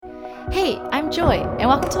Hey, I'm Joy, and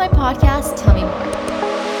welcome to my podcast, Tell Me More.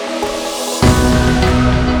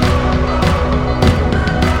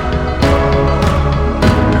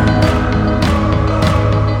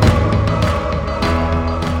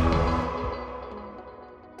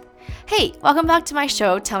 Hey, welcome back to my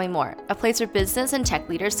show, Tell Me More, a place where business and tech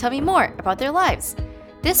leaders tell me more about their lives.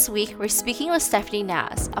 This week, we're speaking with Stephanie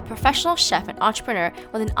Naz, a professional chef and entrepreneur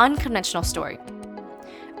with an unconventional story.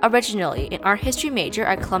 Originally an art history major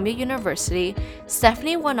at Columbia University,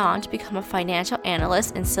 Stephanie went on to become a financial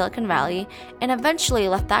analyst in Silicon Valley and eventually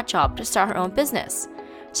left that job to start her own business.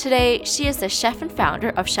 Today, she is the chef and founder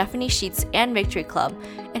of Stephanie Sheets and Victory Club,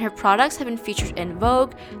 and her products have been featured in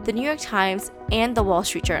Vogue, the New York Times, and the Wall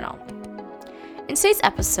Street Journal. In today's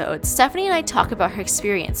episode, Stephanie and I talk about her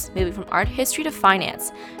experience moving from art history to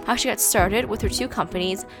finance, how she got started with her two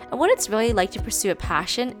companies, and what it's really like to pursue a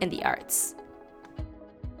passion in the arts.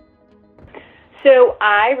 So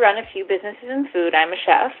I run a few businesses in food. I'm a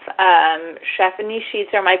chef. Stephanie Sheets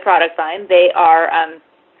are my product line. They are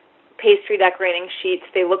pastry decorating sheets.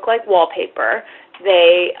 They look like wallpaper.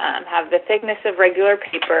 They have the thickness of regular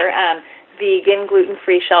paper, vegan,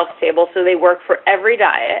 gluten-free, shelf-stable, so they work for every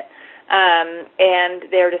diet. And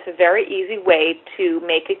they're just a very easy way to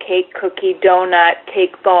make a cake, cookie, donut,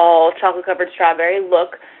 cake ball, chocolate-covered strawberry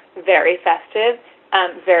look very festive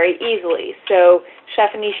very easily. So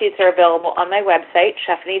Stephanie Sheets are available on my website,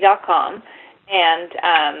 stephanie.com, and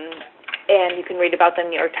you can read about them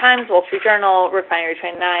in the New York Times, Wall Street Journal, Refinery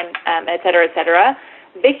 29, et cetera, et cetera.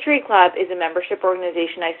 Victory Club is a membership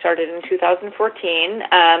organization I started in 2014.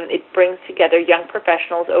 It brings together young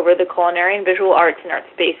professionals over the culinary and visual arts and art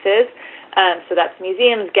spaces. So that's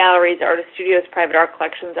museums, galleries, artist studios, private art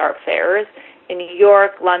collections, art fairs in New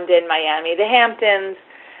York, London, Miami, the Hamptons,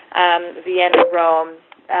 Vienna, Rome,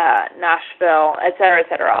 Nashville, et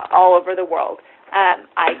cetera, all over the world.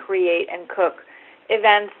 I create and cook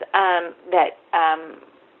events that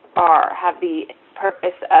have the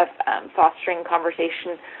purpose of fostering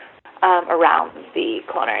conversation around the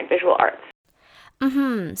culinary and visual arts.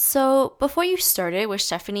 So before you started with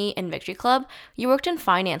Stephanie and Victory Club, you worked in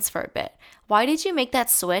finance for a bit. Why did you make that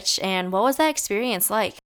switch, and what was that experience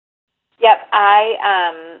like? Yep,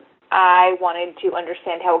 I wanted to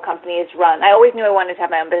understand how a company is run. I always knew I wanted to have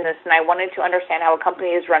my own business, and I wanted to understand how a company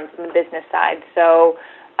is run from the business side. So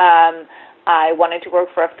I wanted to work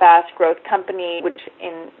for a fast growth company, which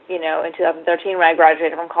in 2013 when I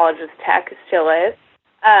graduated from college was tech, still is.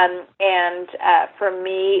 For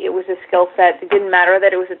me, it was a skill set. It didn't matter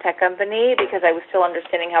that it was a tech company because I was still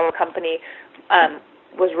understanding how a company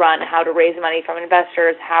was run, how to raise money from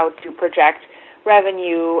investors, how to project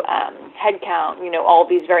revenue, headcount, all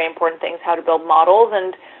these very important things, how to build models.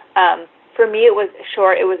 And for me, it was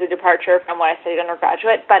a departure from what I studied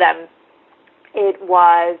undergraduate, but it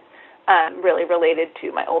was really related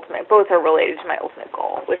to my ultimate. Both are related to my ultimate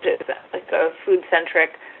goal, which is like a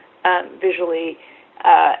food-centric, visually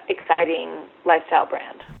exciting lifestyle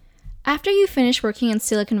brand. After you finished working in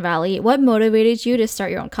Silicon Valley, what motivated you to start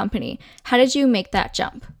your own company? How did you make that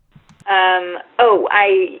jump?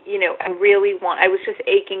 I was just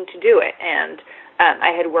aching to do it, and I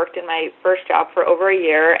had worked in my first job for over a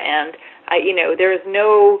year, and there's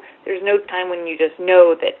no time when you just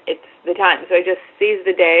know that it's the time. So I just seized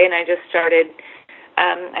the day, and I just started.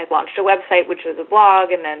 I launched a website, which was a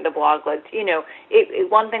blog, and then the blog led to,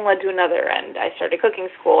 one thing led to another, and I started cooking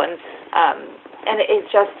school, and it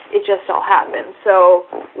just all happened. So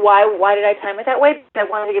why did I time it that way? Because I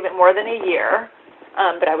wanted to give it more than a year.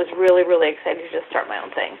 But I was really, really excited to just start my own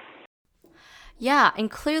thing. Yeah, and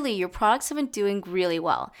clearly your products have been doing really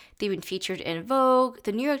well. They've been featured in Vogue,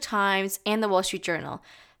 the New York Times, and the Wall Street Journal.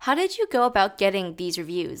 How did you go about getting these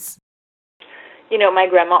reviews? My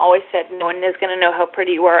grandma always said, no one is going to know how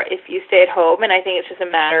pretty you are if you stay at home, and I think it's just a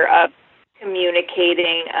matter of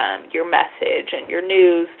communicating your message and your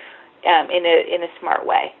news in a smart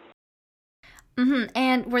way.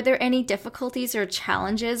 And were there any difficulties or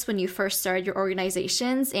challenges when you first started your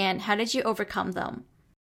organizations, and how did you overcome them?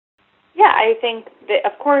 Yeah, I think that,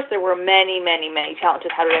 of course, there were many, many, many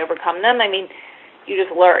challenges. How did I overcome them? I mean, you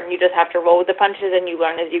just learn. You just have to roll with the punches, and you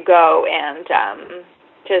learn as you go. And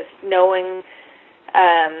just knowing,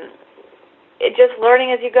 just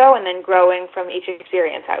learning as you go, and then growing from each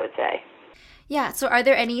experience, I would say. Yeah, so are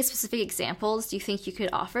there any specific examples do you think you could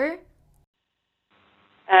offer?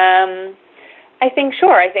 I think,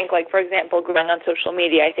 sure. I think, like, for example, growing on social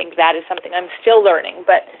media, I think that is something I'm still learning.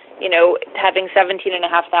 But, having 17,500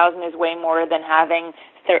 is way more than having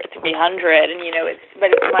 300, and, it's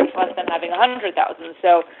much less than having 100,000.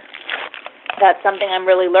 So that's something I'm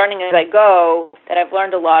really learning as I go, that I've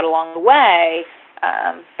learned a lot along the way.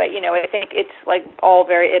 But, I think it's like all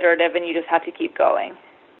very iterative, and you just have to keep going.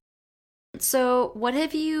 So what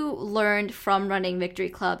have you learned from running Victory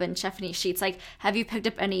Club and Stephanie Sheets? Like, have you picked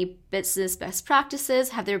up any business best practices?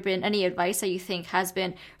 Have there been any advice that you think has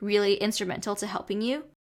been really instrumental to helping you?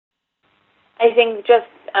 I think just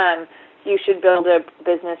you should build a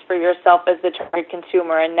business for yourself as the target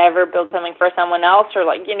consumer and never build something for someone else, or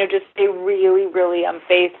just stay really, really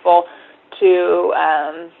faithful to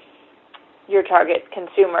your target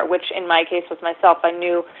consumer, which in my case was myself. I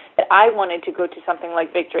knew that I wanted to go to something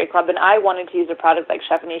like Victory Club, and I wanted to use a product like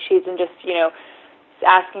Stephanie Sheets, and just,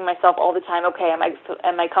 asking myself all the time, okay, am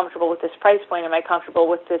I comfortable with this price point? Am I comfortable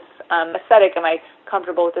with this aesthetic? Am I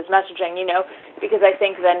comfortable with this messaging? Because I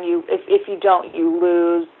think then if you don't, you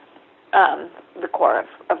lose the core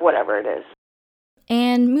of whatever it is.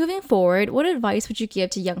 And moving forward, what advice would you give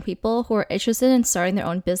to young people who are interested in starting their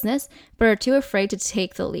own business but are too afraid to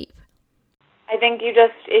take the leap? I think you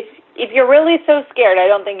just, if you're really so scared, I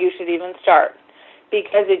don't think you should even start,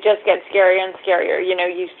 because it just gets scarier and scarier.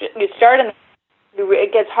 You start and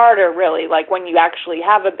it gets harder, really, like when you actually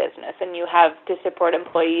have a business and you have to support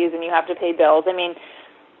employees and you have to pay bills. I mean,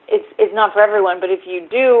 it's not for everyone, but if you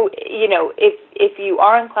do, if you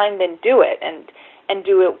are inclined, then do it and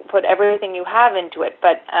do it, put everything you have into it.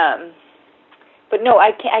 But no,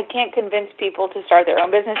 I can't convince people to start their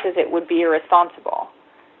own businesses. It would be irresponsible.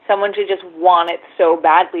 Someone should just want it so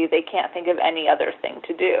badly they can't think of any other thing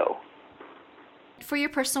to do. For your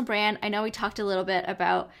personal brand, I know we talked a little bit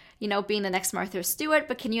about, being the next Martha Stewart,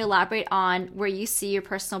 but can you elaborate on where you see your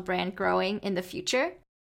personal brand growing in the future?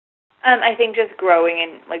 I think just growing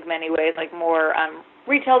in many ways, more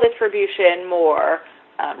retail distribution, more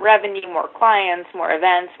revenue, more clients, more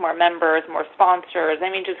events, more members, more sponsors. I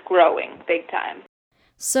mean, just growing big time.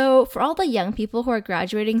 So for all the young people who are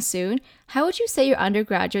graduating soon, how would you say your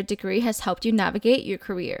undergraduate degree has helped you navigate your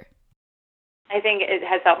career? I think it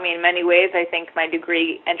has helped me in many ways. I think my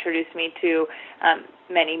degree introduced me to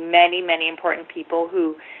many, many, many important people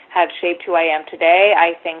who have shaped who I am today.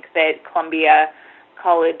 I think that Columbia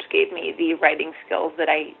College gave me the writing skills that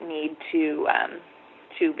I need to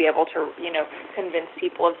be able to, convince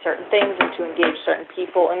people of certain things and to engage certain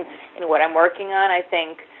people in what I'm working on. I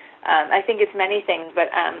think it's many things, but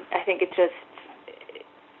I think it's just,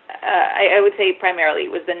 I would say primarily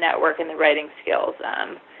it was the network and the writing skills,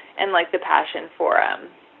 and the passion for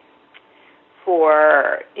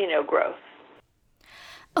growth.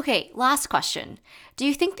 Okay, last question. Do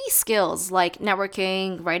you think these skills like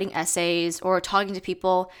networking, writing essays, or talking to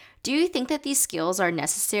people, do you think that these skills are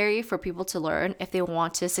necessary for people to learn if they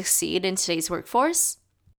want to succeed in today's workforce?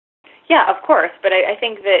 Yeah, of course, but I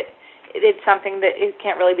think that it's something that it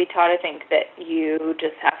can't really be taught. I think that you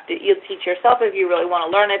just have to, you'll teach yourself if you really want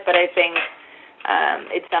to learn it, but I think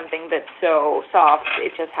it's something that's so soft,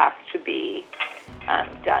 it just has to be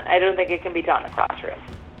done. I don't think it can be done in the classroom.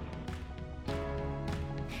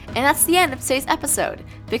 And that's the end of today's episode.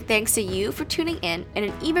 Big thanks to you for tuning in, and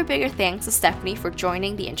an even bigger thanks to Stephanie for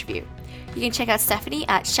joining the interview. You can check out Stephanie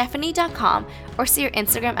at Stephanie.com or see her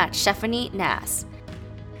Instagram at StephanieNas.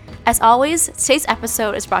 As always, today's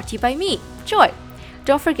episode is brought to you by me, Joy.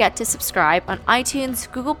 Don't forget to subscribe on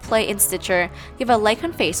iTunes, Google Play, and Stitcher. Give a like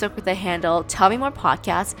on Facebook with the handle Tell Me More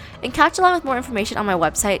Podcast, and catch along with more information on my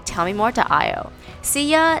website, tellmemore.io.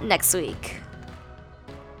 See ya next week.